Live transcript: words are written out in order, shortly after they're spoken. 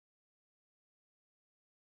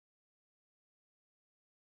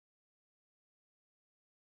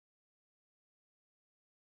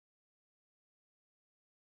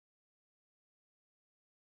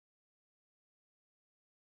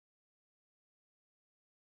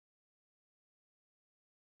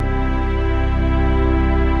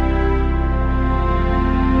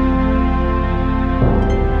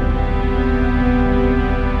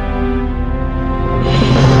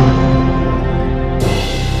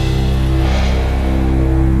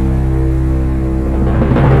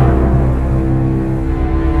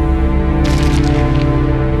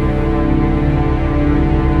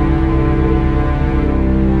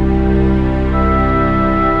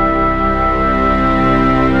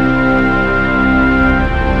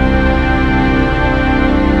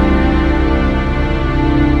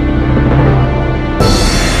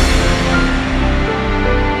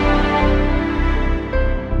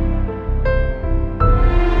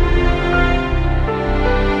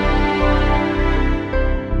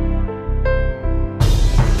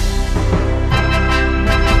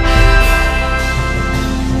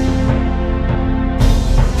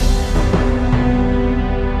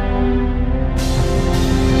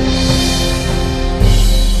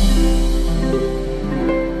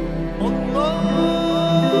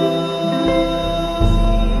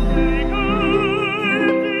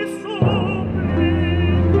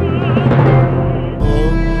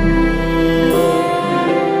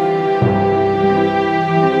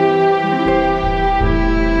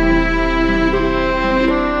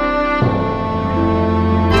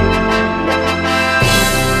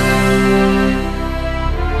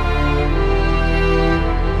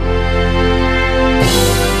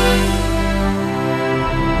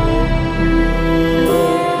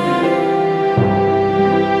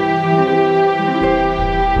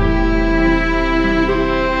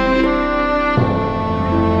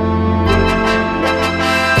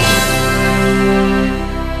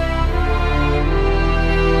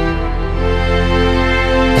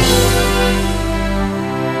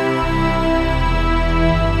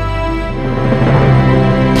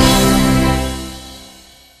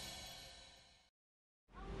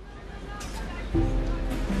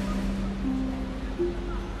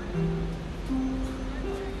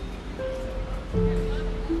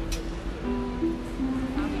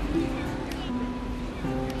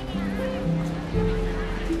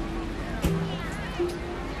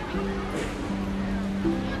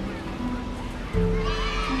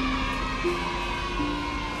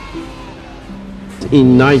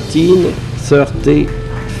in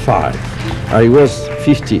 1935. I was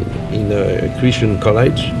 15 in a Christian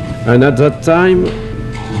college, and at that time,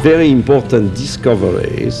 very important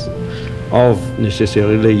discoveries of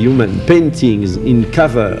necessarily human paintings in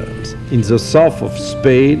caverns in the south of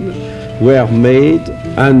Spain were made,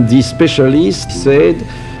 and the specialists said,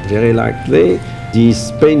 very likely,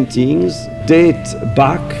 these paintings date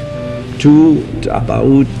back to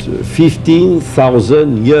about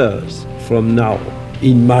 15,000 years from now.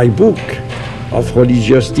 In my book of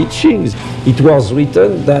religious teachings, it was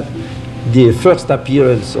written that the first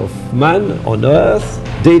appearance of man on earth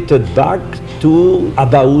dated back to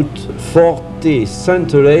about 40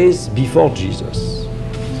 centuries before Jesus.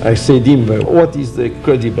 I said to him, what is the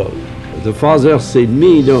credible? The father said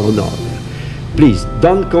me, no, please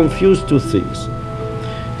don't confuse two things.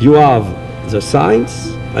 You have the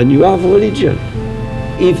science and you have religion.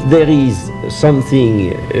 If there is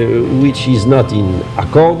something which is not in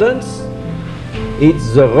accordance,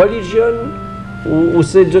 it's the religion who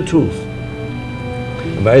said the truth.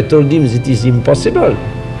 But I told him it is impossible.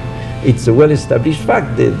 It's a well-established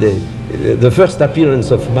fact. The first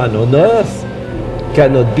appearance of man on earth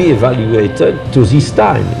cannot be evaluated to this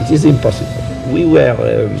time. It is impossible. We were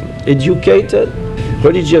educated.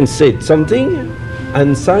 Religion said something,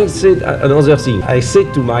 and science said another thing. I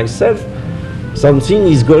said to myself, something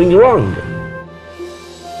is going wrong.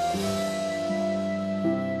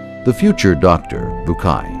 The future doctor,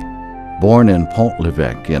 Bucaille, born in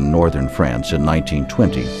Pont-l'Evêque in northern France in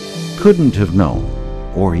 1920, couldn't have known,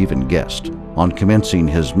 or even guessed, on commencing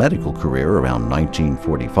his medical career around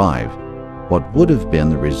 1945, what would have been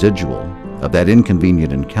the residual of that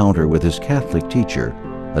inconvenient encounter with his Catholic teacher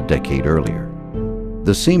a decade earlier.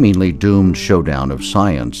 The seemingly doomed showdown of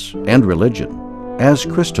science and religion, as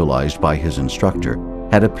crystallized by his instructor,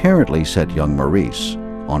 had apparently set young Maurice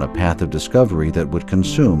on a path of discovery that would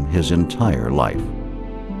consume his entire life.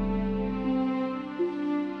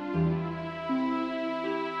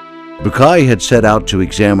 Bucaille had set out to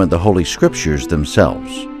examine the Holy Scriptures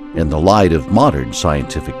themselves in the light of modern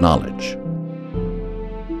scientific knowledge.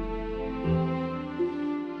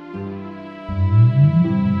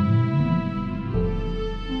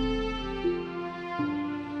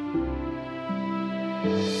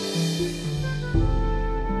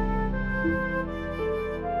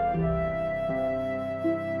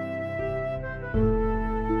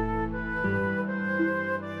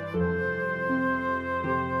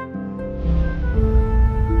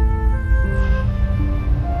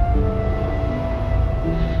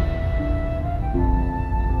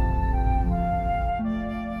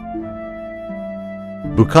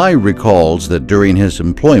 Bucaille recalls that during his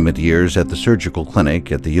employment years at the surgical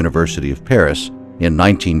clinic at the University of Paris in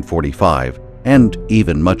 1945, and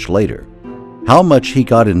even much later, how much he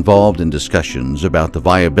got involved in discussions about the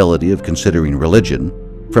viability of considering religion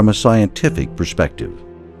from a scientific perspective.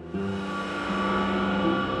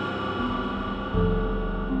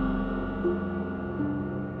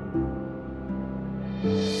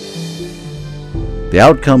 The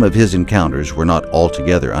outcome of his encounters were not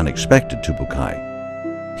altogether unexpected to Bucaille.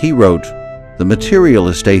 He wrote, "The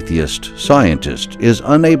materialist atheist scientist is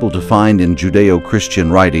unable to find in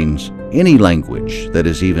Judeo-Christian writings any language that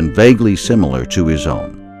is even vaguely similar to his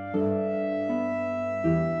own.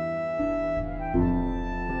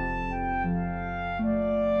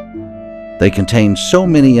 They contain so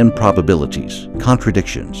many improbabilities,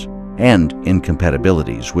 contradictions, and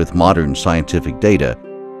incompatibilities with modern scientific data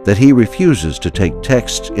that he refuses to take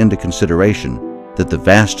texts into consideration that the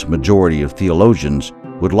vast majority of theologians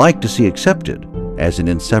would like to see accepted as an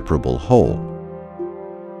inseparable whole.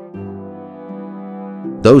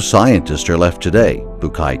 Those scientists are left today,"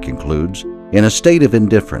 Bucaille concludes, "in a state of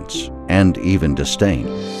indifference and even disdain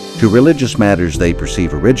to religious matters they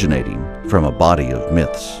perceive originating from a body of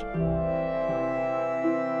myths."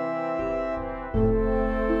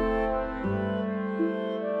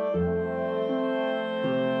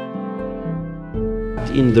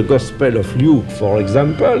 In the Gospel of Luke, for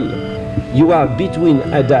example, you have between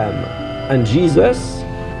Adam and Jesus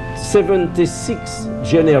 76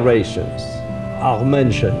 generations are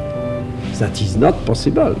mentioned. That is not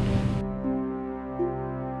possible.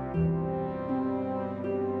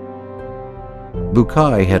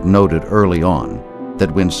 Bucaille had noted early on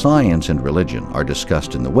that when science and religion are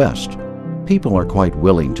discussed in the West, people are quite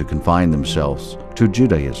willing to confine themselves to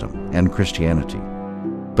Judaism and Christianity,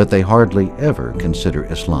 but they hardly ever consider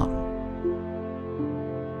Islam.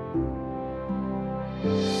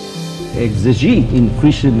 Exegetes in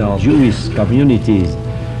Christian or Jewish communities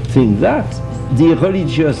think that the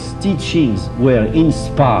religious teachings were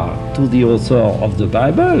inspired to the author of the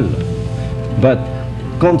Bible, but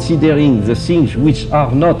considering the things which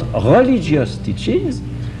are not religious teachings,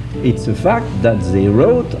 it's a fact that they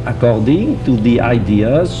wrote according to the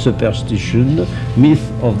ideas, superstition,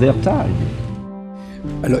 myth of their time.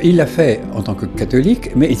 Alors il l'a fait en tant que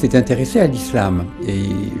catholique, mais il s'est intéressé à l'islam. Et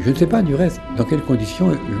je ne sais pas du reste dans quelles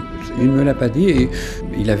conditions, il ne me l'a pas dit. Et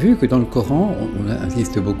il a vu que dans le Coran, on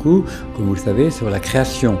insiste beaucoup, comme vous le savez, sur la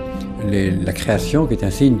création. La création qui est un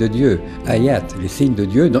signe de Dieu, ayat, les signes de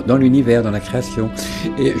Dieu dans l'univers, dans la création.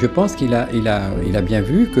 Et je pense qu'il a bien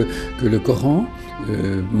vu que le Coran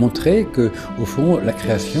montrait que, au fond, la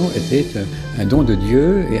création était un don de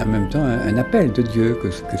Dieu et en même temps un appel de Dieu,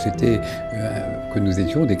 que nous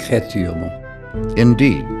étions des créatures. Bon.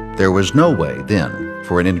 Indeed, there was no way then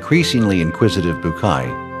for an increasingly inquisitive Bukai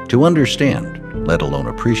to understand, let alone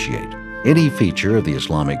appreciate, any feature of the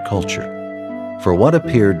Islamic culture. For what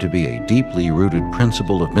appeared to be a deeply rooted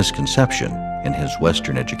principle of misconception in his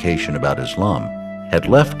Western education about Islam had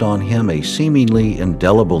left on him a seemingly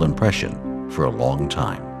indelible impression for a long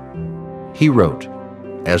time. He wrote,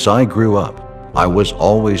 "As I grew up, I was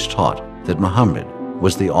always taught that Muhammad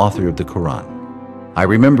was the author of the Quran. I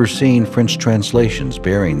remember seeing French translations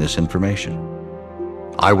bearing this information.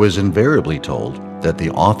 I was invariably told that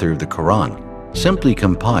the author of the Quran simply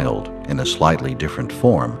compiled, in a slightly different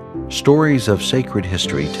form, stories of sacred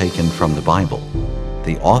history taken from the Bible.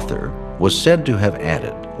 The author was said to have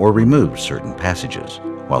added or removed certain passages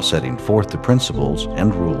while setting forth the principles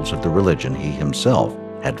and rules of the religion he himself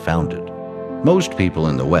had founded. Most people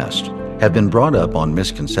in the West have been brought up on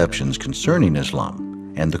misconceptions concerning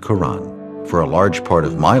Islam and the Quran. For a large part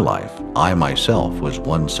of my life, I myself was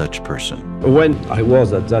one such person." When I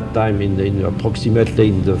was at that time approximately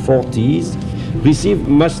in the 40s, received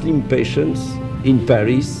Muslim patients in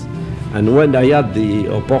Paris, and when I had the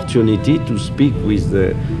opportunity to speak with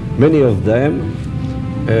many of them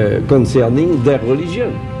concerning their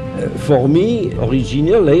religion. For me,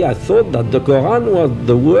 originally, I thought that the Quran was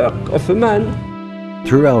the work of a man.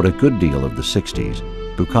 Throughout a good deal of the 60s,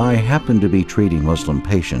 Bukai happened to be treating Muslim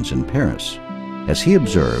patients in Paris. As he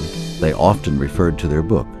observed, they often referred to their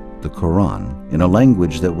book, the Quran, in a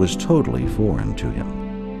language that was totally foreign to him.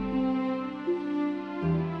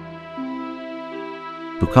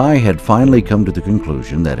 Bukai had finally come to the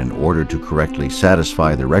conclusion that in order to correctly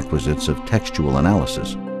satisfy the requisites of textual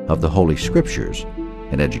analysis of the Holy Scriptures,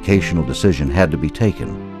 an educational decision had to be taken,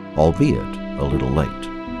 albeit a little late.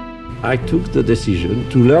 I took the decision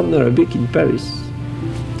to learn Arabic in Paris.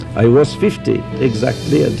 I was 50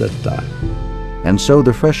 exactly at that time. And so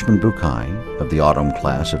the freshman Bukai of the autumn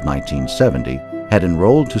class of 1970 had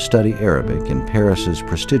enrolled to study Arabic in Paris's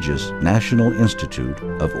prestigious National Institute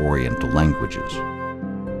of Oriental Languages.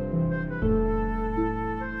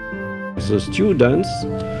 The students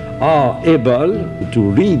are able to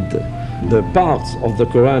read the parts of the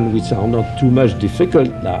Quran which are not too much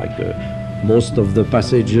difficult, like most of the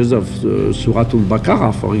passages of Surah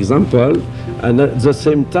Al-Baqarah, for example, and at the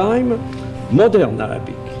same time, modern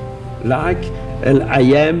Arabic, like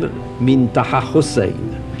Al-Ayam min Taha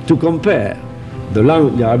Hussein, to compare the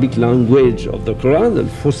Arabic language of the Quran,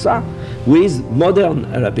 Al-Fusha, with modern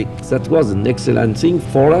Arabic. That was an excellent thing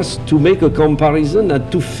for us to make a comparison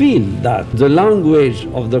and to feel that the language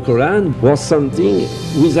of the Quran was something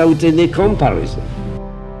without any comparison.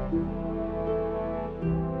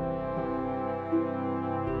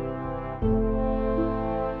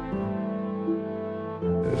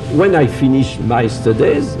 When I finished my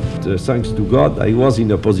studies, thanks to God, I was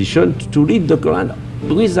in a position to read the Quran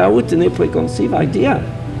without any preconceived idea.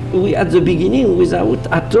 We, at the beginning, without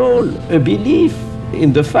at all a belief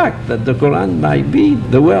in the fact that the Quran might be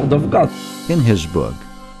the Word of God. In his book,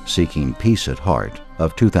 Seeking Peace at Heart,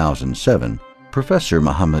 of 2007, Professor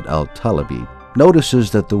Muhammad al-Talibi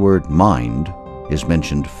notices that the word mind is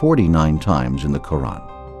mentioned 49 times in the Quran.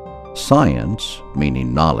 Science,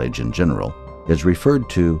 meaning knowledge in general, is referred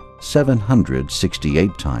to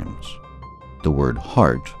 768 times. The word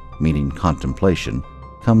heart, meaning contemplation,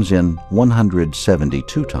 comes in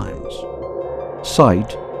 172 times.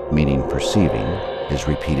 Sight, meaning perceiving, is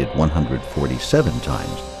repeated 147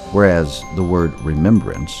 times, whereas the word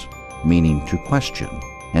remembrance, meaning to question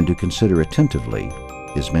and to consider attentively,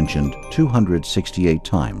 is mentioned 268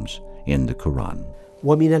 times in the Quran.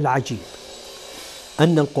 ومن العجيب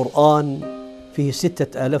أن القرآن فيه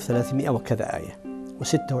 6300 وكذا آية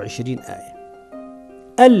و26 آية.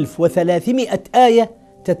 1300 آية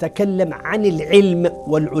تتكلم عن العلم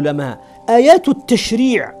والعلماء، آيات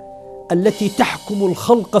التشريع التي تحكم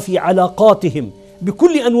الخلق في علاقاتهم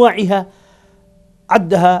بكل أنواعها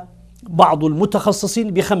عدها بعض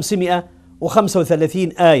المتخصصين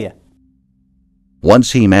ب535 آية.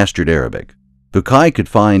 Once he mastered Arabic, Bukai could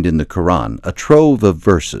find in the Quran a trove of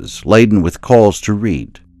verses laden with calls to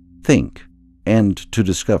read, think, and to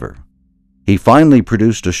discover. He finally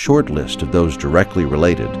produced a short list of those directly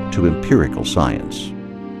related to empirical science.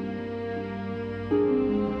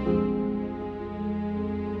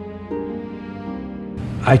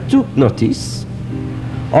 I took notice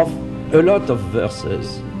of a lot of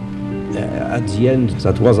verses. At the end,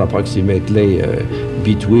 that was approximately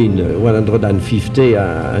between 150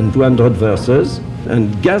 and 200 verses,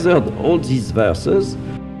 and gathered all these verses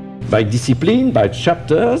by discipline, by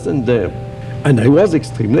chapters, and I was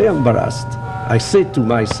extremely embarrassed. I said to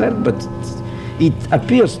myself, but it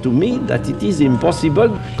appears to me that it is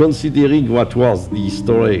impossible, considering what was the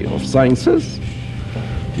history of sciences,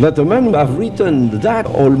 that a man would have written that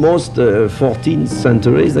almost 14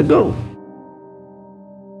 centuries ago.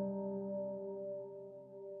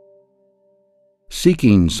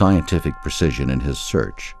 Seeking scientific precision in his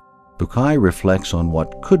search, Bukai reflects on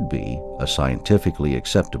what could be a scientifically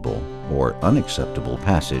acceptable or unacceptable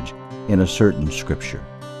passage in a certain scripture.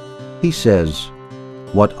 He says,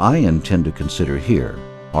 "What I intend to consider here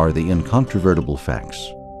are the incontrovertible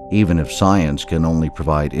facts, even if science can only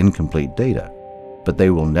provide incomplete data, but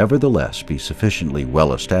they will nevertheless be sufficiently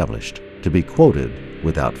well established to be quoted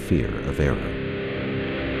without fear of error."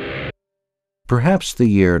 Perhaps the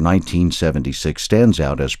year 1976 stands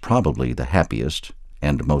out as probably the happiest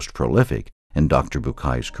and most prolific in Dr.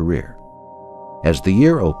 Bukai's career. As the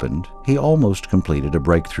year opened, he almost completed a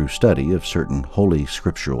breakthrough study of certain holy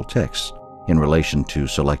scriptural texts in relation to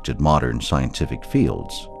selected modern scientific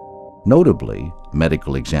fields, notably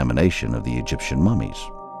medical examination of the Egyptian mummies.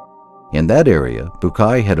 In that area,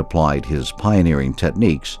 Bukai had applied his pioneering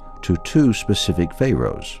techniques to 2 specific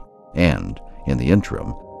pharaohs and, in the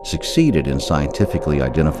interim, succeeded in scientifically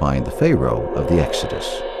identifying the Pharaoh of the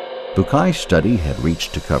Exodus. Bukai's study had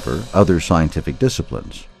reached to cover other scientific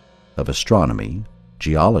disciplines of astronomy,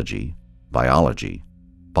 geology, biology,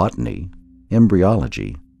 botany,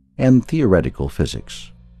 embryology, and theoretical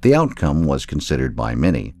physics. The outcome was considered by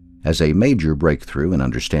many as a major breakthrough in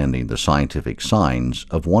understanding the scientific signs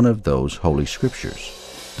of one of those holy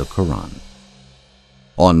scriptures, the Quran.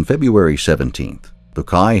 On February 17th,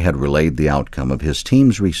 Bukai had relayed the outcome of his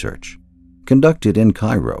team's research, conducted in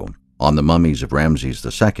Cairo, on the mummies of Ramses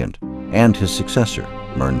II and his successor,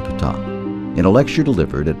 Ptah, in a lecture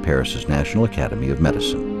delivered at Paris's National Academy of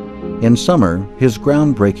Medicine. In summer, his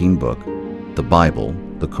groundbreaking book, The Bible,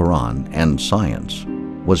 the Quran, and Science,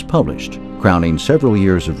 was published, crowning several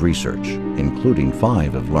years of research, including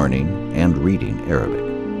 5 of learning and reading Arabic.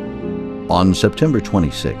 On September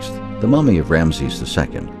 26th, the mummy of Ramses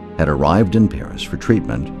II had arrived in Paris for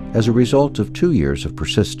treatment as a result of 2 years of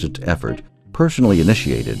persistent effort personally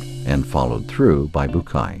initiated and followed through by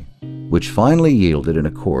Bukai, which finally yielded an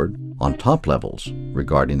accord on top levels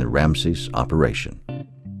regarding the Ramses operation.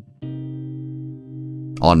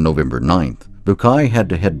 On November 9th, Bukai had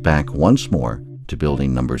to head back once more to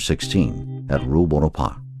building number 16 at Rue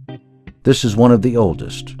Bonaparte. This is one of the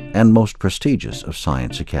oldest and most prestigious of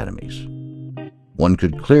science academies. One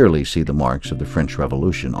could clearly see the marks of the French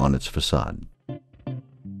Revolution on its facade.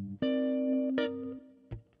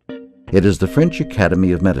 It is the French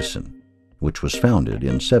Academy of Medicine, which was founded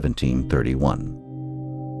in 1731.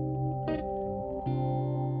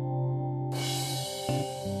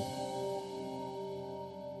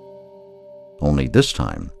 Only this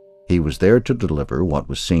time, he was there to deliver what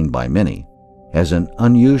was seen by many as an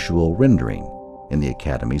unusual rendering in the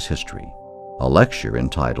Academy's history, a lecture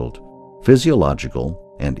entitled Physiological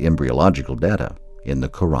and Embryological Data in the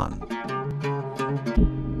Quran.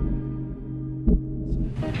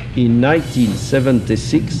 In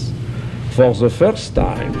 1976, for the first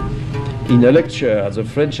time, in a lecture at the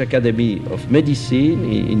French Academy of Medicine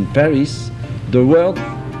in Paris, the word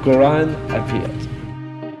Quran appeared.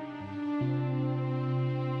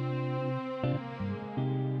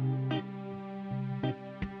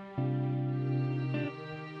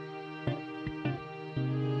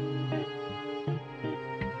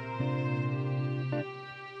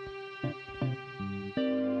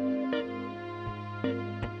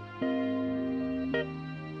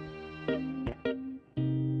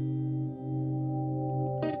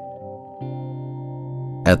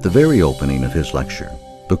 At the very opening of his lecture,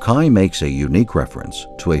 Bukai makes a unique reference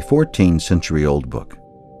to a 14-century-old book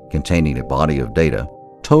containing a body of data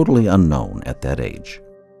totally unknown at that age,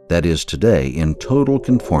 that is today in total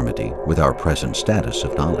conformity with our present status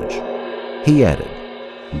of knowledge. He added,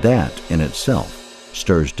 that in itself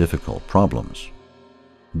stirs difficult problems.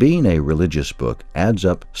 Being a religious book adds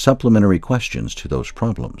up supplementary questions to those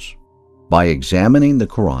problems. By examining the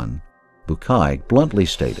Quran, Bucaille bluntly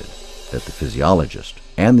stated that the physiologist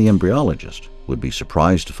and the embryologist would be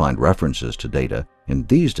surprised to find references to data in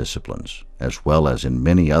these disciplines, as well as in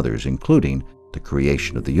many others, including the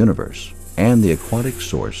creation of the universe and the aquatic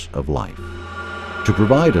source of life. To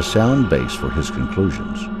provide a sound base for his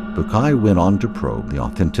conclusions, Bucaille went on to probe the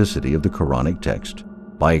authenticity of the Quranic text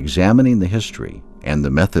by examining the history and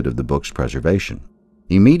the method of the book's preservation.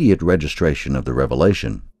 Immediate registration of the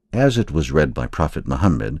revelation, as it was read by Prophet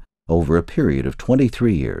Muhammad over a period of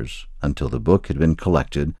 23 years until the book had been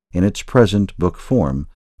collected in its present book form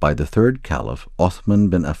by the third Caliph Uthman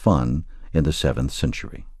bin Affan in the 7th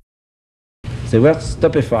century. They were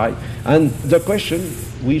stupefied, and the question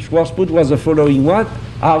which was put was the following one: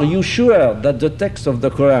 are you sure that the text of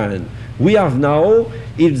the Quran we have now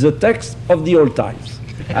is the text of the old times?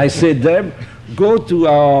 I said them, go to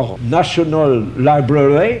our national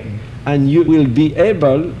library and you will be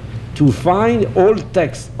able to find all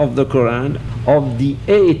texts of the Quran of the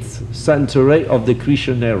 8th century of the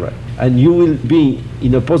Christian era, and you will be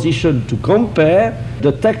in a position to compare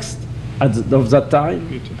the text of that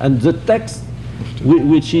time and the text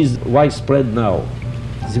which is widespread now.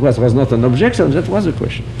 This was not an objection, that was a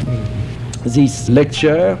question. This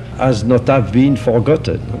lecture has not have been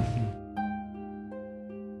forgotten.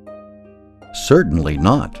 Certainly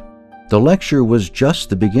not. The lecture was just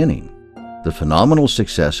the beginning. The phenomenal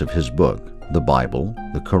success of his book, the Bible,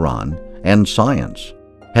 the Quran, and science,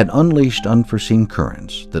 had unleashed unforeseen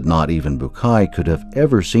currents that not even Bucaille could have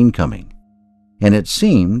ever seen coming. And it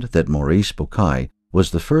seemed that Maurice Bucaille was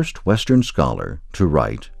the first Western scholar to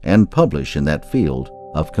write and publish in that field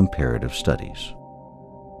of comparative studies.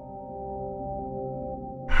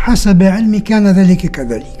 حسب علمي كان ذلك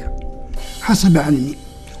كذلك. حسب علمي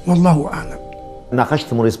والله أعلم.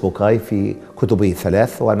 ناقشت موريس بوكاي في كتبه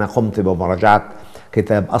الثلاث، وأنا قمت بمراجعة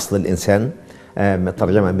كتاب أصل الإنسان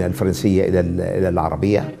ترجمة من الفرنسية إلى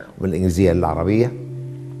العربية ومن الإنجليزية إلى العربية.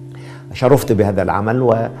 شرفت بهذا العمل،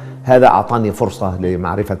 وهذا أعطاني فرصة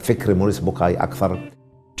لمعرفة فكر موريس بوكاي أكثر.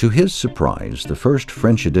 To his surprise, the first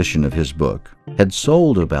French edition of his book had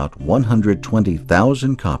sold about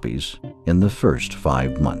 120,000 copies in the first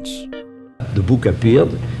 5 months. The book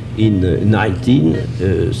appeared in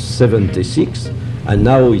 1976, and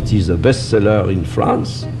now it is a bestseller in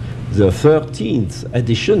France. The 13th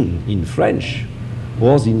edition in French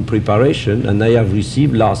was in preparation, and I have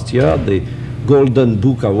received last year the Golden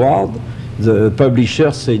Book Award. The publisher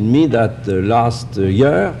said me that last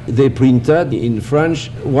year they printed in French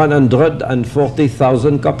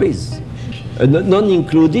 140,000 copies, not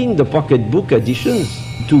including the pocketbook editions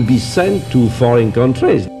to be sent to foreign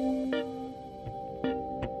countries.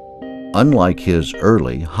 Unlike his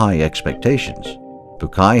early high expectations,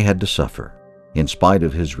 Bucaille had to suffer, in spite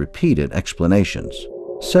of his repeated explanations,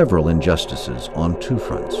 several injustices on 2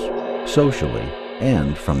 fronts, socially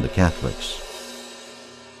and from the Catholics.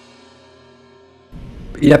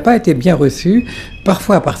 Il n'a pas été bien reçu,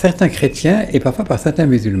 parfois par certains chrétiens et parfois par certains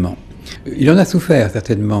musulmans. Il en a souffert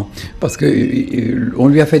certainement, parce qu'on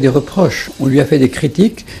lui a fait des reproches, on lui a fait des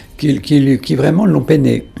critiques qui vraiment l'ont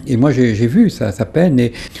peiné. Et moi j'ai vu sa peine,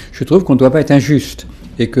 et je trouve qu'on ne doit pas être injuste,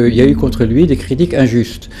 et qu'il y a eu contre lui des critiques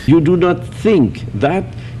injustes. You do not think that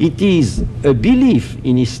it is a belief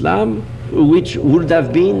in Islam which would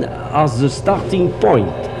have been as the starting point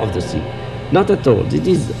of the thing. Not at all. It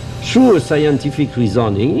is through a scientific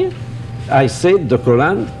reasoning. I said the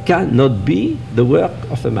Quran cannot be the work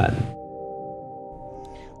of a man.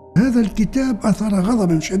 هذا الكتاب أثار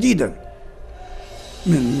غضبا شديدا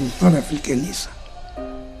من طرف الكنيسة،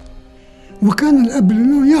 وكان الأب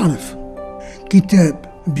لأنه يعرف كتاب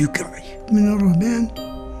بوكاي من الرهبان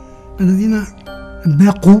الذين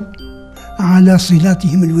بقوا على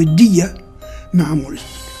صلاتهم الودية مع موريس.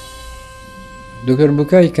 دكتور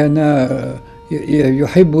بوكاي كان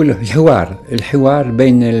يحب الحوار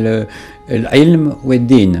بين العلم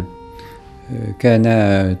والدين.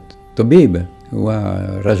 كان طبيب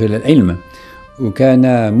ورجل العلم،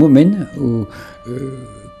 وكان مؤمن،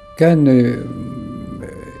 وكان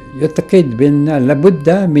يعتقد بأن لابد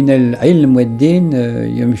من العلم والدين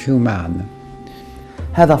يمشوا معا.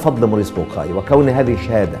 هذا فضل موريس بوكاي، وكون هذه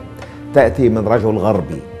الشهادة تأتي من رجل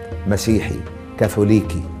غربي مسيحي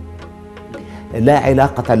كاثوليكي لا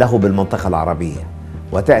علاقة له بالمنطقة العربية،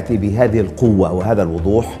 وتأتي بهذه القوة وهذا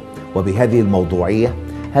الوضوح وبهذه الموضوعية،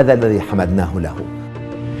 هذا الذي حمدناه له.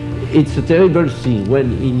 It's a terrible thing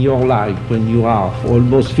when in your life, when you are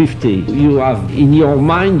almost 50, you have in your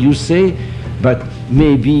mind, you say, but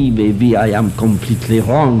maybe I am completely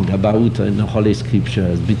wrong about the Holy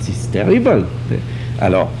Scriptures, but it's terrible.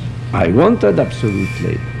 Alors, I wanted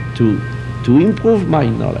absolutely to to improve my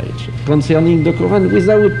knowledge concerning the Quran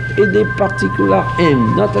without any particular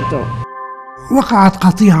aim, not at all. وقعت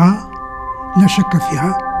قطيعة لا شك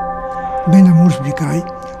فيها بين موريس بوكاي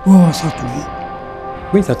ووسطه.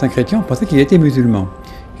 Oui, certains chrétiens pensaient qu'il était musulman,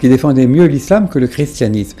 qu'il défendait mieux l'islam que le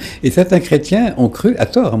christianisme. Et certains chrétiens ont cru, à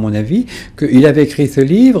tort à mon avis, qu'il avait écrit ce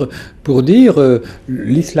livre pour dire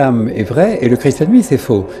l'islam est vrai et le christianisme c'est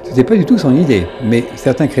faux. Ce n'était pas du tout son idée. Mais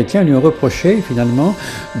certains chrétiens lui ont reproché finalement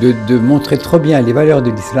de montrer trop bien les valeurs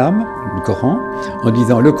de l'islam, du Coran, en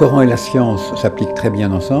disant le Coran et la science s'appliquent très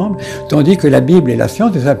bien ensemble, tandis que la Bible et la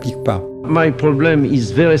science ne s'appliquent pas. My problem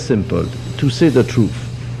is very simple, to say the truth.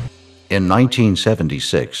 In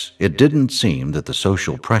 1976, it didn't seem that the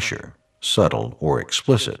social pressure, subtle or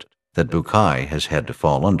explicit, that Bukai has had to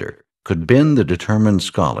fall under, could bend the determined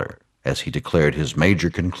scholar as he declared his major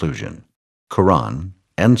conclusion: Quran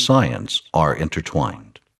and science are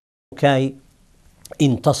intertwined. بوكاي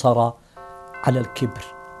انتصر على الكبر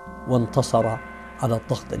وانتصر على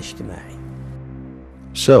الضغط الاجتماعي.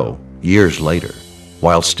 So, years later,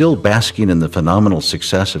 while still basking in the phenomenal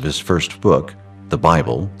success of his first book, The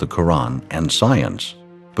Bible, the Quran, and Science,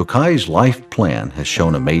 Bukai's life plan has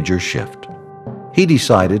shown a major shift. He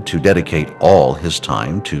decided to dedicate all his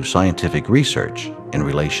time to scientific research in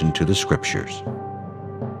relation to the scriptures.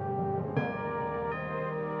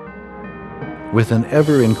 With an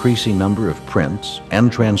ever-increasing number of prints and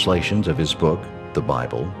translations of his book, the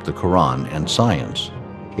Bible, the Quran, and Science,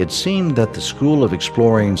 it seemed that the school of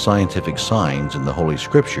exploring scientific signs in the Holy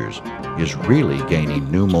Scriptures is really gaining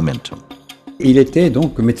new momentum. Il était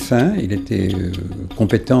donc médecin, il était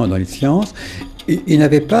compétent dans les sciences. Il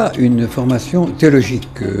n'avait pas une formation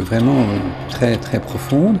théologique vraiment très très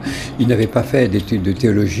profonde. Il n'avait pas fait d'études de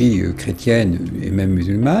théologie chrétienne et même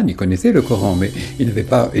musulmane. Il connaissait le Coran, mais il n'avait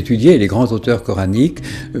pas étudié les grands auteurs coraniques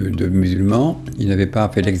de musulmans. Il n'avait pas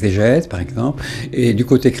fait l'exégèse, par exemple. Et du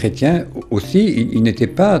côté chrétien aussi, il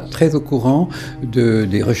n'était pas très au courant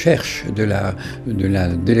des recherches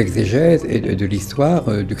de l'exégèse et de l'histoire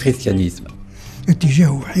du christianisme.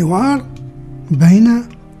 اتجاه حوار بين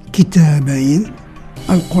كتابين،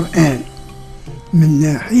 القرآن من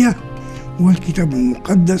ناحية والكتاب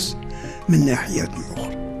المقدس من ناحية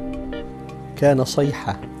أخرى. كان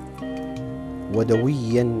صيحة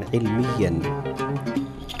ودويا علميا.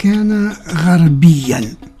 كان غربيا،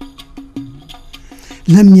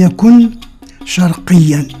 لم يكن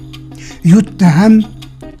شرقيا، يتهم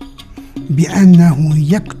بأنه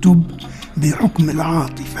يكتب بحكم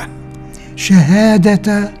العاطفة.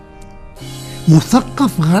 شهادة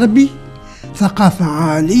مثقف غربي، ثقافة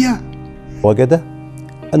عالية. وجد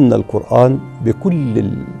أن القرآن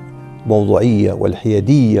بكل الموضوعية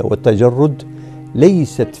والحيادية والتجرد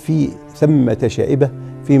ليست فيه ثمة شائبة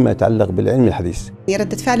فيما يتعلق بالعلم الحديث.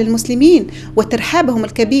 ردة فعل المسلمين وترحابهم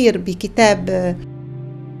الكبير بكتاب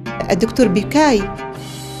الدكتور بوكاي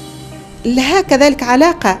لها كذلك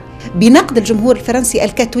علاقة بنقد الجمهور الفرنسي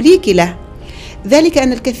الكاثوليكي له، ذلك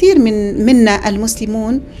أن الكثير منا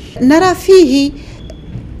المسلمون نرى فيه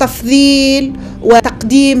تفضيل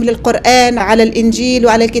وتقديم للقرآن على الإنجيل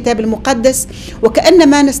وعلى الكتاب المقدس،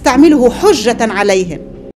 وكأنما نستعمله حجة عليهم.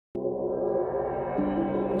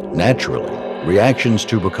 Naturally, reactions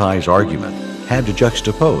to Bukai's argument had to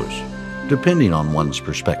juxtapose, depending on one's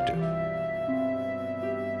perspective.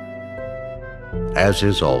 As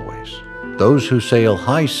is always, those who sail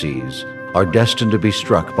high seas are destined to be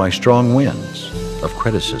struck by strong winds of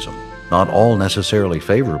criticism, not all necessarily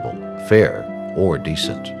favorable, fair, or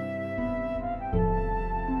decent.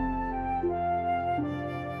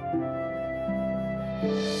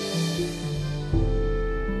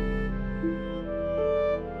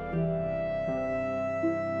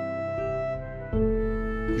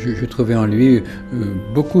 Je trouvais en lui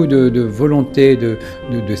beaucoup de volonté,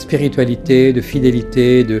 de spiritualité, de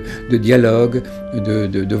fidélité, de dialogue,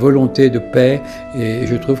 de volonté de paix, et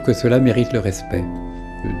je trouve que cela mérite le respect.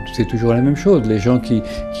 C'est toujours la même chose, les gens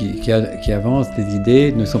qui avancent des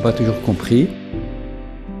idées ne sont pas toujours compris.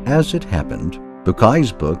 As it happened,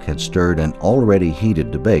 Bukai's book had stirred an already heated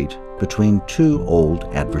debate between two old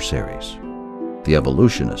adversaries, the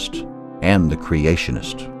evolutionist and the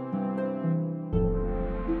creationist.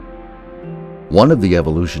 One of the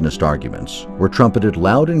evolutionist arguments were trumpeted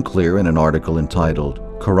loud and clear in an article entitled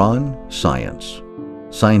Quran, Science,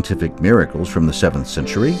 Scientific Miracles from the 7th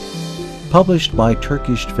Century, published by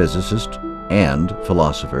Turkish physicist and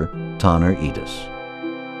philosopher Taner Edis.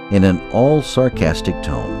 In an all-sarcastic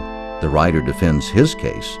tone, the writer defends his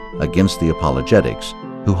case against the apologetics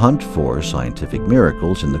who hunt for scientific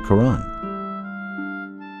miracles in the Quran.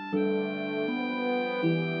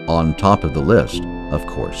 On top of the list, of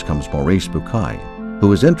course, comes Maurice Bukai, who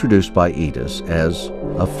was introduced by Edis as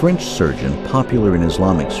a French surgeon popular in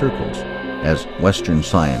Islamic circles, as Western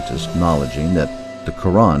scientists acknowledging that the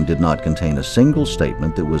Quran did not contain a single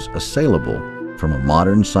statement that was assailable from a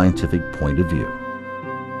modern scientific point of view.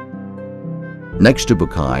 Next to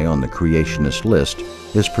Bukai on the creationist list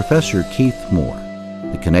is Professor Keith Moore,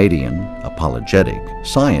 the Canadian apologetic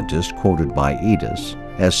scientist quoted by Edis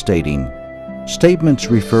as stating, "Statements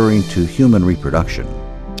referring to human reproduction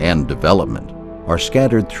and development are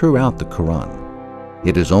scattered throughout the Quran.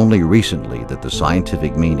 It is only recently that the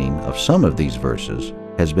scientific meaning of some of these verses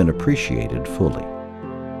has been appreciated fully."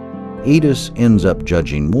 Edis ends up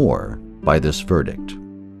judging Moore by this verdict.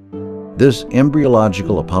 This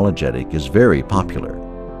embryological apologetic is very popular,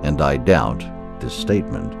 and I doubt this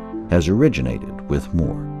statement has originated with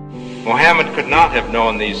Moore. Muhammad could not have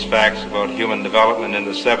known these facts about human development in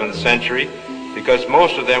the 7th century because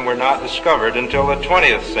most of them were not discovered until the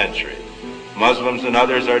 20th century. Muslims and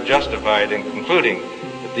others are justified in concluding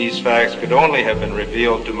that these facts could only have been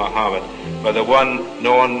revealed to Muhammad by the one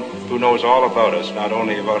who knows all about us, not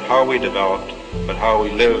only about how we developed, but how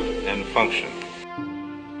we live and function.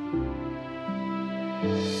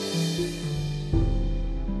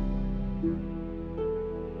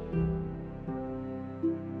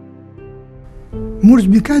 موريس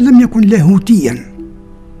بوكاي لم يكن لاهوتيا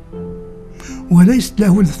وليست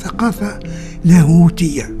له الثقافة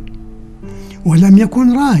لاهوتية ولم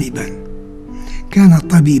يكن راهبا، كان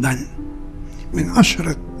طبيبا من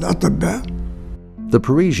أشهر الأطباء. The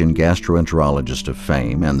Parisian gastroenterologist of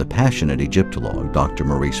fame and the passionate Egyptologist Dr.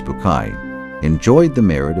 Maurice Bukai enjoyed the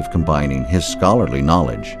merit of combining his scholarly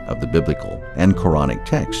knowledge of the biblical and Quranic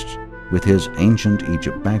texts with his ancient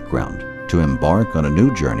Egypt background to embark on a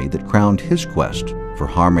new journey that crowned his quest for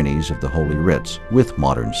harmonies of the Holy Writs with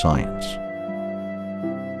modern science.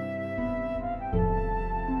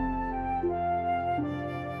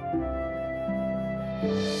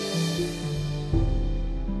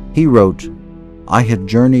 He wrote, "I had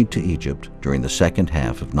journeyed to Egypt during the second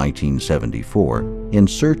half of 1974 in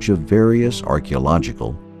search of various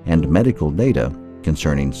archaeological and medical data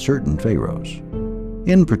concerning certain pharaohs.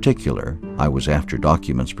 In particular, I was after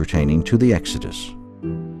documents pertaining to the Exodus.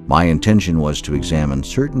 My intention was to examine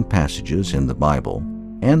certain passages in the Bible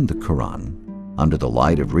and the Quran under the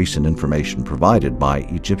light of recent information provided by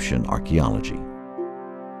Egyptian archaeology.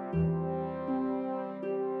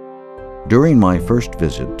 During my first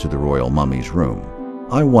visit to the royal mummy's room,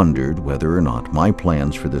 I wondered whether or not my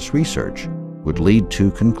plans for this research would lead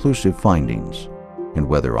to conclusive findings, and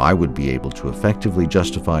whether I would be able to effectively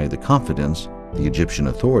justify the confidence the Egyptian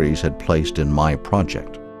authorities had placed in my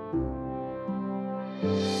project.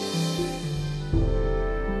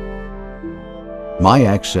 My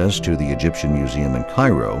access to the Egyptian Museum in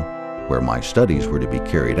Cairo, where my studies were to be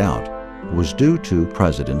carried out, was due to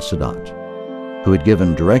President Sadat, who had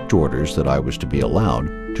given direct orders that I was to be allowed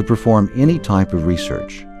to perform any type of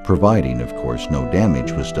research, providing, of course, no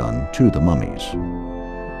damage was done to the mummies.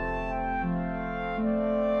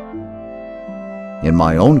 In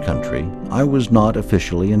my own country, I was not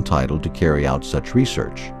officially entitled to carry out such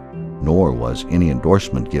research, nor was any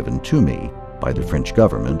endorsement given to me by the French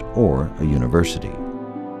government or a university.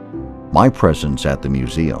 My presence at the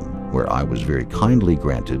museum, where I was very kindly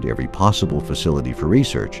granted every possible facility for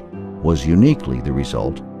research, was uniquely the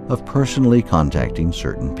result of personally contacting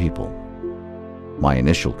certain people. My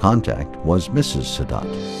initial contact was Mrs. Sadat,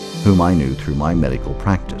 whom I knew through my medical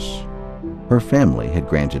practice. Her family had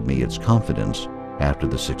granted me its confidence after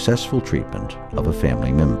the successful treatment of a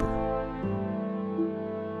family member.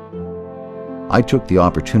 I took the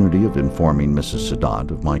opportunity of informing Mrs. Sadat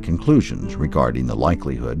of my conclusions regarding the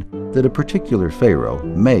likelihood that a particular pharaoh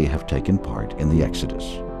may have taken part in the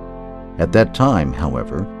Exodus. At that time,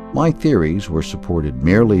 however, my theories were supported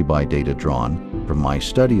merely by data drawn from my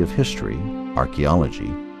study of history,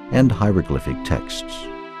 archaeology, and hieroglyphic texts.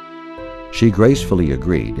 She gracefully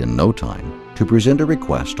agreed in no time to present a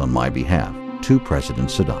request on my behalf to President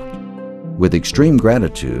Sadat. With extreme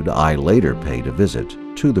gratitude, I later paid a visit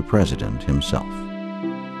to the President himself.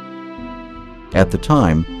 At the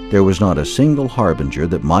time, there was not a single harbinger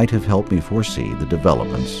that might have helped me foresee the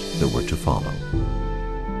developments that were to follow.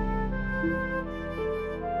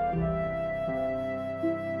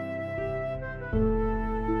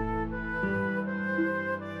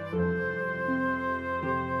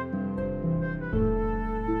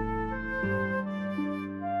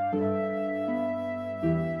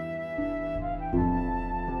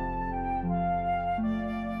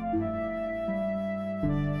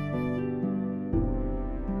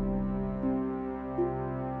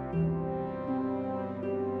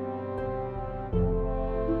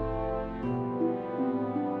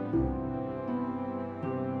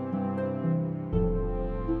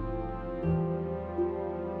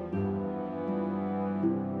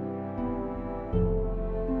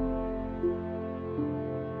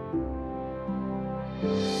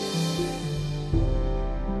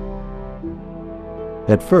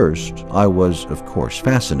 At first, I was, of course,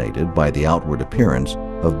 fascinated by the outward appearance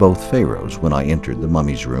of both pharaohs when I entered the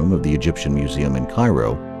mummies room of the Egyptian Museum in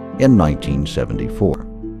Cairo in 1974.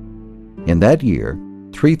 In that year,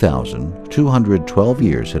 3,212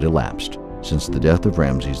 years had elapsed since the death of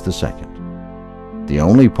Ramses II. The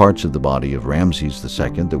only parts of the body of Ramses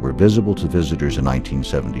II that were visible to visitors in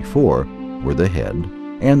 1974 were the head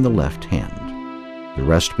and the left hand, the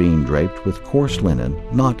rest being draped with coarse linen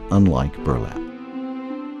not unlike burlap.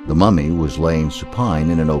 The mummy was laying supine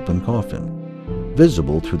in an open coffin,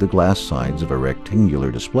 visible through the glass sides of a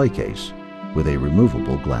rectangular display case with a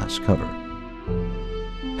removable glass cover.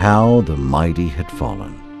 How the mighty had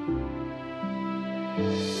fallen.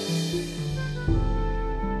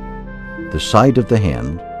 The sight of the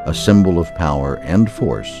hand, a symbol of power and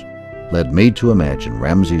force, led me to imagine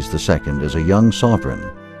Ramses II as a young sovereign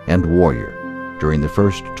and warrior during the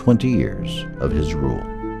first 20 years of his rule.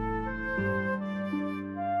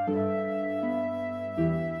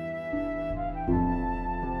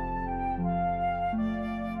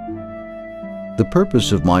 The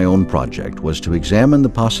purpose of my own project was to examine the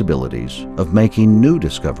possibilities of making new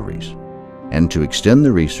discoveries and to extend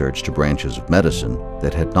the research to branches of medicine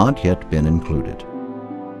that had not yet been included.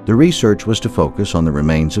 The research was to focus on the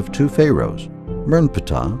remains of two pharaohs.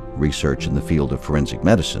 Mernptah, research in the field of forensic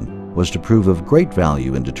medicine, was to prove of great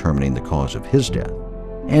value in determining the cause of his death,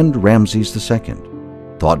 and Ramses II,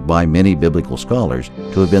 thought by many biblical scholars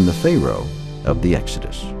to have been the pharaoh of the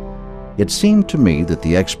Exodus. It seemed to me that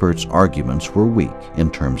the experts' arguments were weak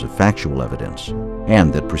in terms of factual evidence,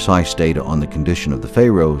 and that precise data on the condition of the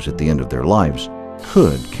pharaohs at the end of their lives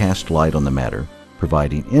could cast light on the matter,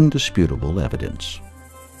 providing indisputable evidence.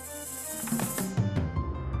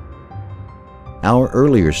 Our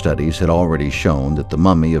earlier studies had already shown that the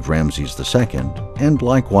mummy of Ramses II, and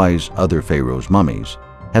likewise other pharaohs' mummies,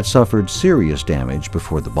 had suffered serious damage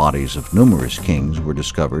before the bodies of numerous kings were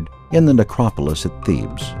discovered in the necropolis at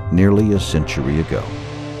Thebes nearly a century ago.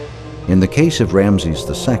 In the case of Ramses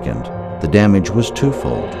II, the damage was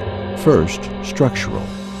twofold. First, structural,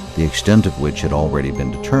 the extent of which had already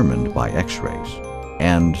been determined by X-rays,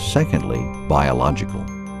 and secondly, biological,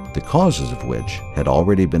 the causes of which had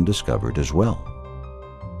already been discovered as well.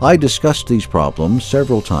 I discussed these problems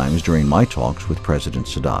several times during my talks with President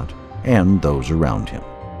Sadat and those around him.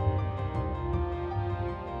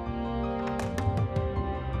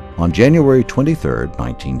 On January 23,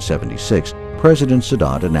 1976, President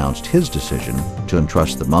Sadat announced his decision to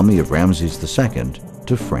entrust the mummy of Ramses II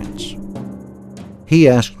to France. He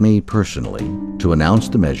asked me personally to announce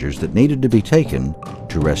the measures that needed to be taken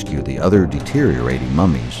to rescue the other deteriorating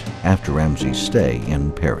mummies after Ramses' stay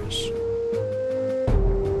in Paris.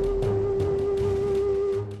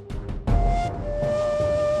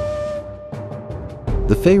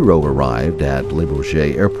 The Pharaoh arrived at Le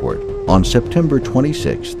Bourget Airport on September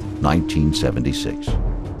 26, 1976.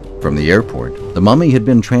 From the airport, the mummy had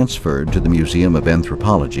been transferred to the Museum of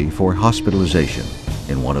Anthropology for hospitalization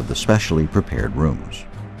in one of the specially prepared rooms.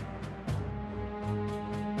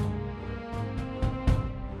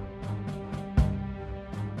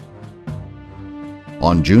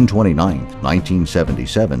 On June 29,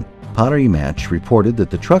 1977, Paris Match reported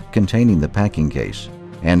that the truck containing the packing case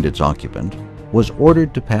and its occupant was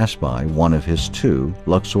ordered to pass by one of his two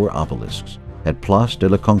Luxor obelisks at Place de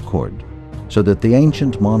la Concorde, so that the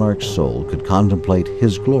ancient monarch's soul could contemplate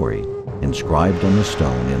his glory inscribed on the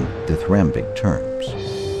stone in dithyrambic terms.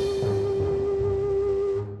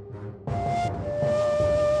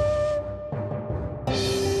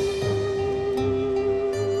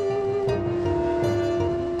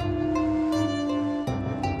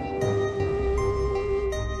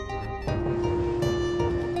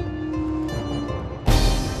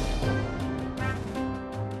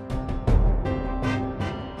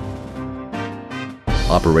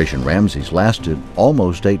 Operation Ramses lasted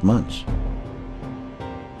almost 8 months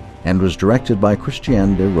and was directed by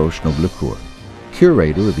Christiane de Roche-Noblecourt,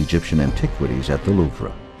 curator of Egyptian antiquities at the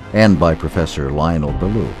Louvre, and by Professor Lionel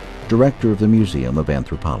Ballou, director of the Museum of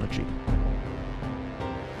Anthropology.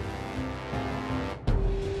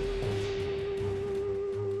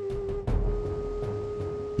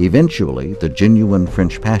 Eventually, the genuine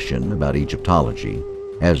French passion about Egyptology,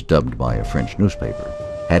 as dubbed by a French newspaper,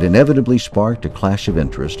 had inevitably sparked a clash of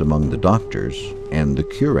interest among the doctors and the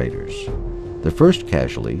curators. The first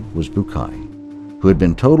casualty was Bucaille, who had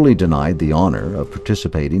been totally denied the honor of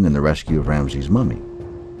participating in the rescue of Ramses' mummy.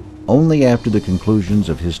 Only after the conclusions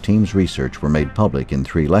of his team's research were made public in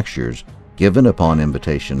 3 lectures given upon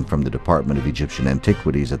invitation from the Department of Egyptian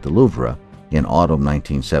Antiquities at the Louvre in autumn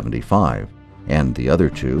 1975, and the other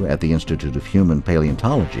 2 at the Institute of Human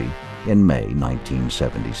Paleontology in May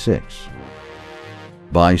 1976.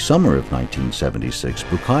 By summer of 1976,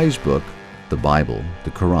 Bukai's book, The Bible,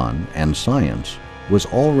 the Quran, and Science, was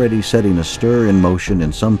already setting a stir in motion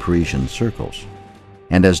in some Parisian circles.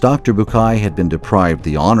 And as Dr. Bukai had been deprived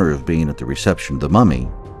the honor of being at the reception of the mummy,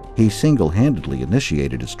 he single-handedly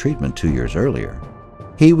initiated its treatment 2 years earlier.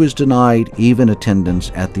 He was denied even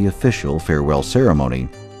attendance at the official farewell ceremony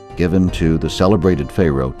given to the celebrated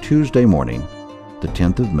Pharaoh Tuesday morning, the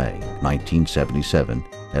 10th of May, 1977,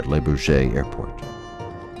 at Le Bourget Airport.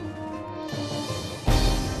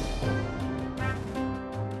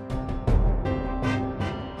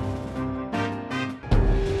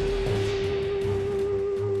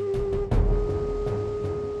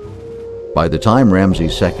 By the time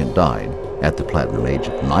Ramses II died, at the platinum age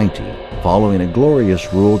of 90, following a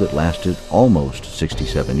glorious rule that lasted almost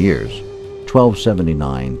 67 years,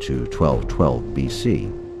 1279 to 1212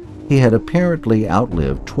 BC, he had apparently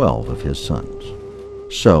outlived 12 of his sons.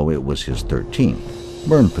 So it was his 13th,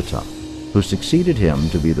 Mernptah, who succeeded him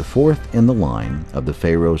to be the fourth in the line of the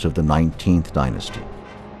pharaohs of the 19th dynasty.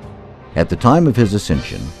 At the time of his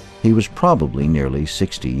ascension, he was probably nearly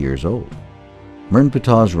 60 years old.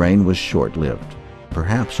 Mernptah's reign was short-lived,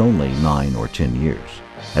 perhaps only 9 or 10 years,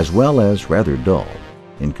 as well as rather dull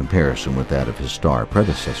in comparison with that of his star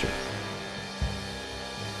predecessor.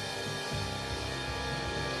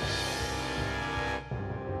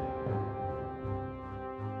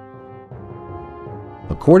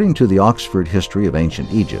 According to the Oxford History of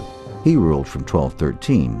Ancient Egypt, he ruled from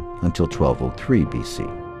 1213 until 1203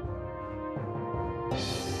 BC.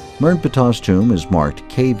 Mernptah's tomb is marked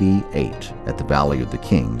KV 8 at the Valley of the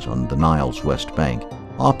Kings on the Nile's west bank,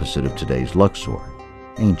 opposite of today's Luxor,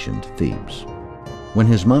 ancient Thebes. When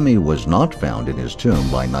his mummy was not found in his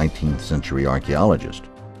tomb by 19th century archaeologists,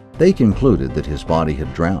 they concluded that his body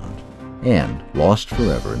had drowned and lost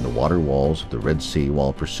forever in the water walls of the Red Sea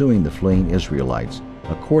while pursuing the fleeing Israelites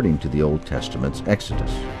according to the Old Testament's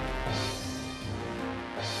Exodus.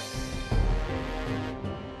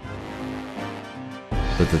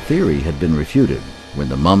 But the theory had been refuted when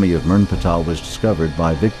the mummy of Mernptah was discovered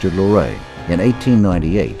by Victor Loret in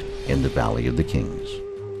 1898 in the Valley of the Kings.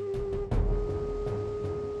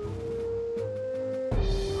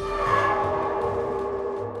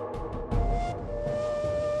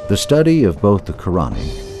 The study of both the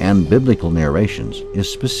Quranic and biblical narrations is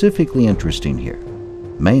specifically interesting here,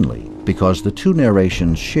 mainly because the two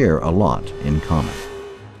narrations share a lot in common.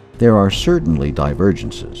 There are certainly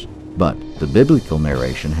divergences, but the biblical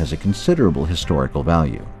narration has a considerable historical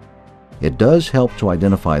value. It does help to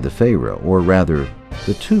identify the Pharaoh, or rather,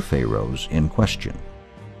 the two pharaohs in question.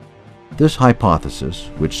 This hypothesis,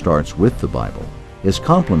 which starts with the Bible, is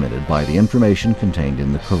complemented by the information contained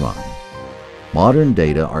in the Quran. Modern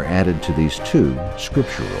data are added to these two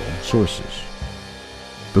scriptural sources.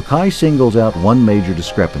 Bukai singles out one major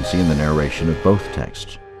discrepancy in the narration of both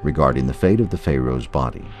texts regarding the fate of the Pharaoh's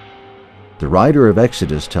body. The writer of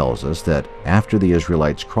Exodus tells us that after the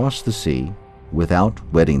Israelites crossed the sea without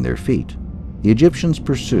wetting their feet, the Egyptians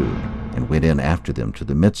pursued and went in after them to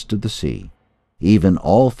the midst of the sea, even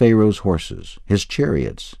all Pharaoh's horses, his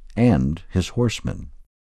chariots, and his horsemen.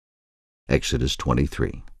 Exodus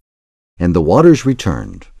 23. And the waters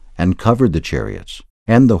returned and covered the chariots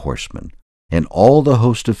and the horsemen and all the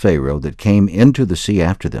host of Pharaoh that came into the sea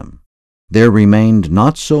after them. There remained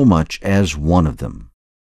not so much as one of them.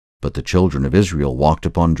 But the children of Israel walked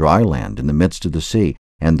upon dry land in the midst of the sea,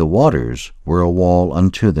 and the waters were a wall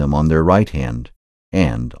unto them on their right hand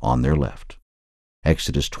and on their left.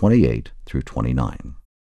 Exodus 28 through 29.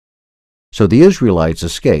 So the Israelites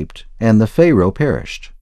escaped, and the Pharaoh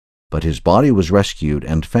perished. But his body was rescued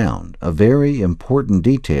and found, a very important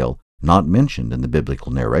detail not mentioned in the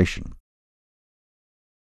biblical narration.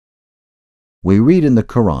 We read in the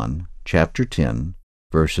Quran, chapter 10,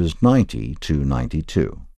 verses 90 to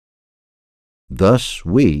 92. Thus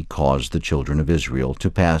we caused the children of Israel to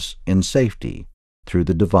pass in safety through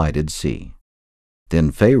the divided sea.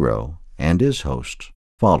 Then Pharaoh and his host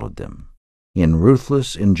followed them, in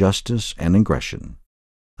ruthless injustice and aggression,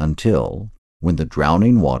 until, when the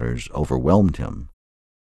drowning waters overwhelmed him,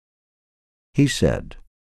 he said,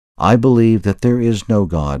 I believe that there is no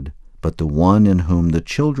God but the one in whom the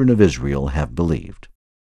children of Israel have believed.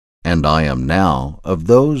 And I am now of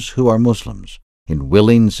those who are Muslims, in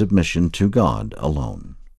willing submission to God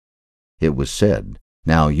alone. It was said,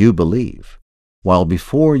 Now you believe, while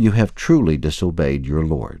before you have truly disobeyed your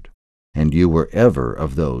Lord, and you were ever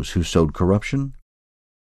of those who sowed corruption?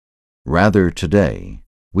 Rather today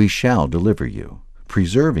we shall deliver you,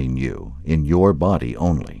 preserving you in your body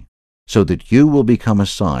only, so that you will become a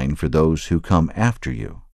sign for those who come after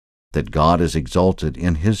you. that God is exalted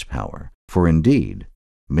in his power, for indeed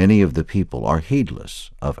many of the people are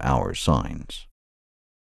heedless of our signs.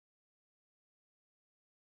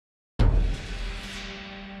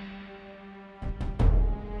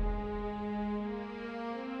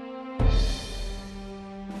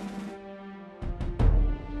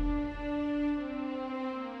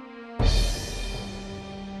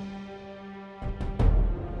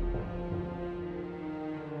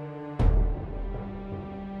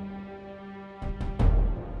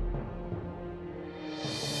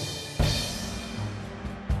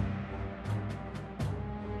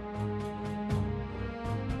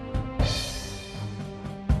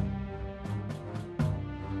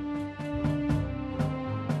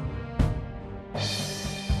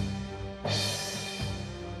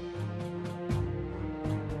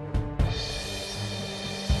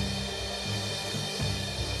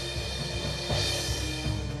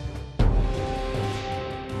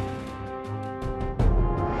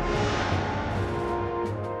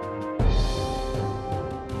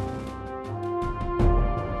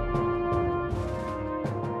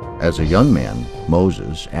 As a young man,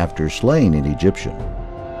 Moses, after slaying an Egyptian,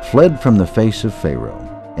 fled from the face of Pharaoh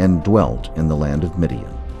and dwelt in the land of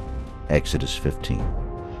Midian. Exodus 15.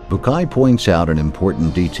 Bukai points out an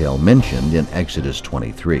important detail mentioned in Exodus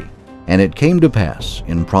 23. And it came to pass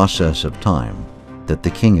in process of time that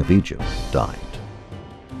the king of Egypt died.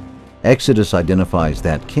 Exodus identifies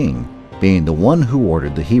that king being the one who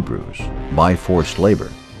ordered the Hebrews, by forced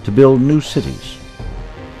labor, to build new cities.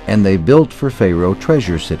 And they built for Pharaoh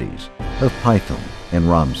treasure cities of Pithom and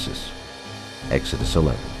Ramses. Exodus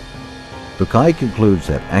 11. Bukai concludes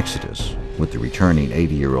that Exodus, with the returning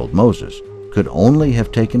 80-year-old Moses, could only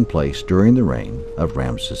have taken place during the reign of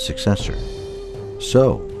Ramses' successor.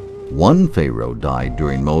 So, one Pharaoh died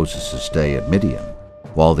during Moses' stay at Midian,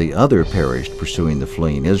 while the other perished pursuing the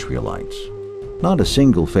fleeing Israelites. Not a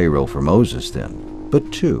single Pharaoh for Moses then,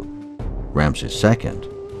 but two: Ramses II,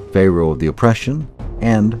 Pharaoh of the oppression,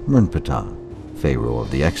 and Mernptah, Pharaoh of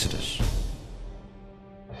the Exodus.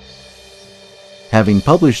 Having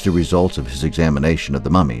published the results of his examination of the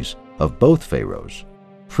mummies of both pharaohs,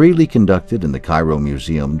 freely conducted in the Cairo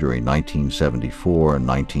Museum during 1974 and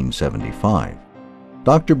 1975,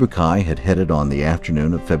 Dr. Bukai had headed on the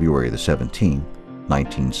afternoon of February 17,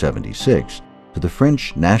 1976, to the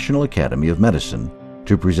French National Academy of Medicine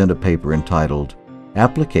to present a paper entitled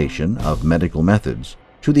Application of Medical Methods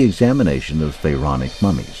to the Examination of Pharaonic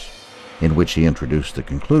Mummies, in which he introduced the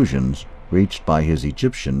conclusions reached by his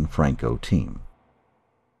Egyptian Franco team.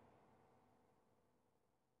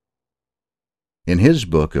 In his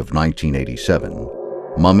book of 1987,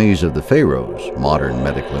 Mummies of the Pharaohs, Modern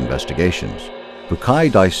Medical Investigations,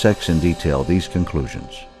 Bukai dissects in detail these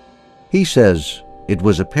conclusions. He says, "It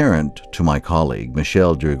was apparent to my colleague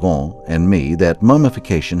Michel Durgon and me that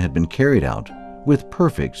mummification had been carried out with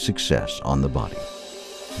perfect success on the body.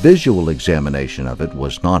 Visual examination of it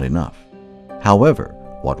was not enough. However,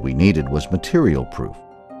 what we needed was material proof.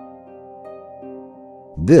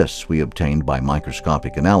 This we obtained by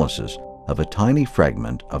microscopic analysis of a tiny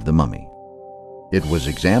fragment of the mummy. It was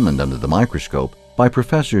examined under the microscope by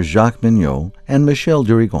Professors Jacques Mignot and Michel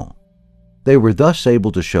Durgon. They were thus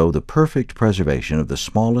able to show the perfect preservation of the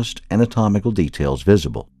smallest anatomical details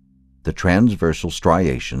visible, the transversal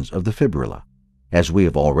striations of the fibrilla, as we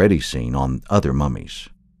have already seen on other mummies.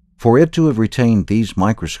 For it to have retained these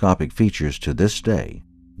microscopic features to this day,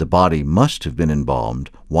 the body must have been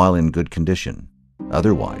embalmed while in good condition.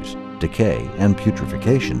 Otherwise, decay and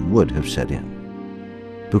putrefaction would have set in."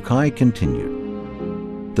 Bukai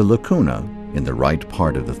continued, "The lacuna in the right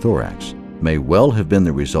part of the thorax may well have been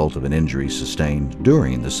the result of an injury sustained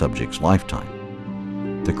during the subject's lifetime.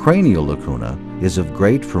 The cranial lacuna is of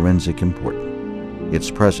great forensic importance.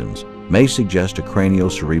 Its presence may suggest a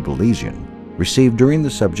craniocerebral lesion received during the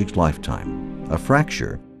subject's lifetime, a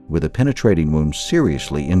fracture with a penetrating wound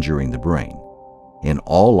seriously injuring the brain. In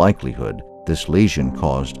all likelihood, this lesion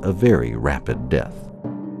caused a very rapid death."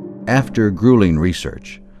 After grueling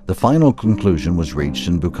research, the final conclusion was reached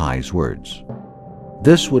in Bukai's words.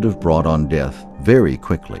 This would have brought on death very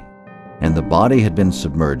quickly, and the body had been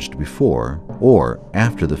submerged before or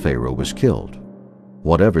after the pharaoh was killed.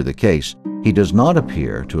 Whatever the case, he does not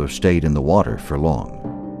appear to have stayed in the water for long.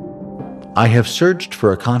 "I have searched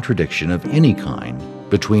for a contradiction of any kind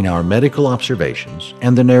between our medical observations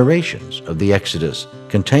and the narrations of the Exodus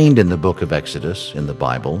contained in the book of Exodus in the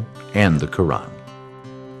Bible and the Quran.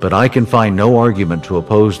 But I can find no argument to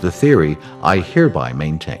oppose the theory I hereby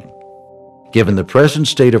maintain. Given the present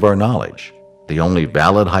state of our knowledge, the only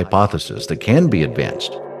valid hypothesis that can be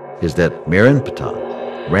advanced is that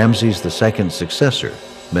Mernptah, Ramses II's successor,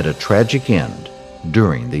 met a tragic end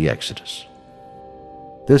during the Exodus.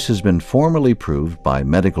 This has been formally proved by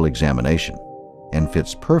medical examination and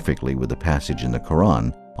fits perfectly with the passage in the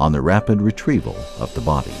Quran on the rapid retrieval of the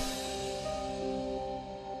body.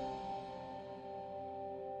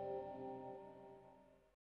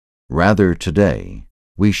 Rather today,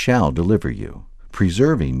 we shall deliver you,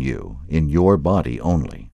 preserving you in your body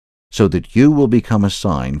only, so that you will become a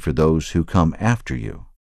sign for those who come after you,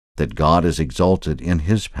 that God is exalted in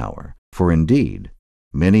his power, for indeed,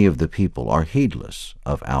 many of the people are heedless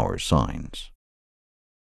of our signs.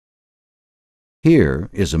 Here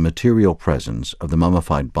is a material presence of the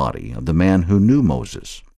mummified body of the man who knew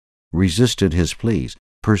Moses, resisted his pleas,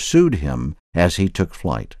 pursued him as he took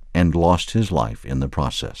flight, and lost his life in the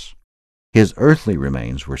process. His earthly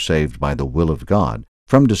remains were saved by the will of God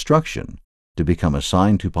from destruction to become a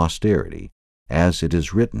sign to posterity, as it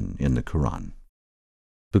is written in the Quran.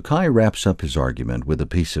 Bukai wraps up his argument with a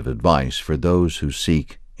piece of advice for those who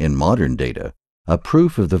seek, in modern data, a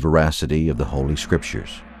proof of the veracity of the Holy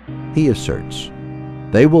Scriptures. He asserts,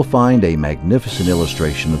 they will find a magnificent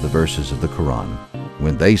illustration of the verses of the Quran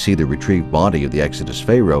when they see the retrieved body of the Exodus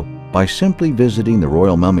Pharaoh by simply visiting the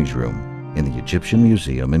Royal Mummies Room in the Egyptian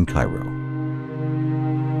Museum in Cairo.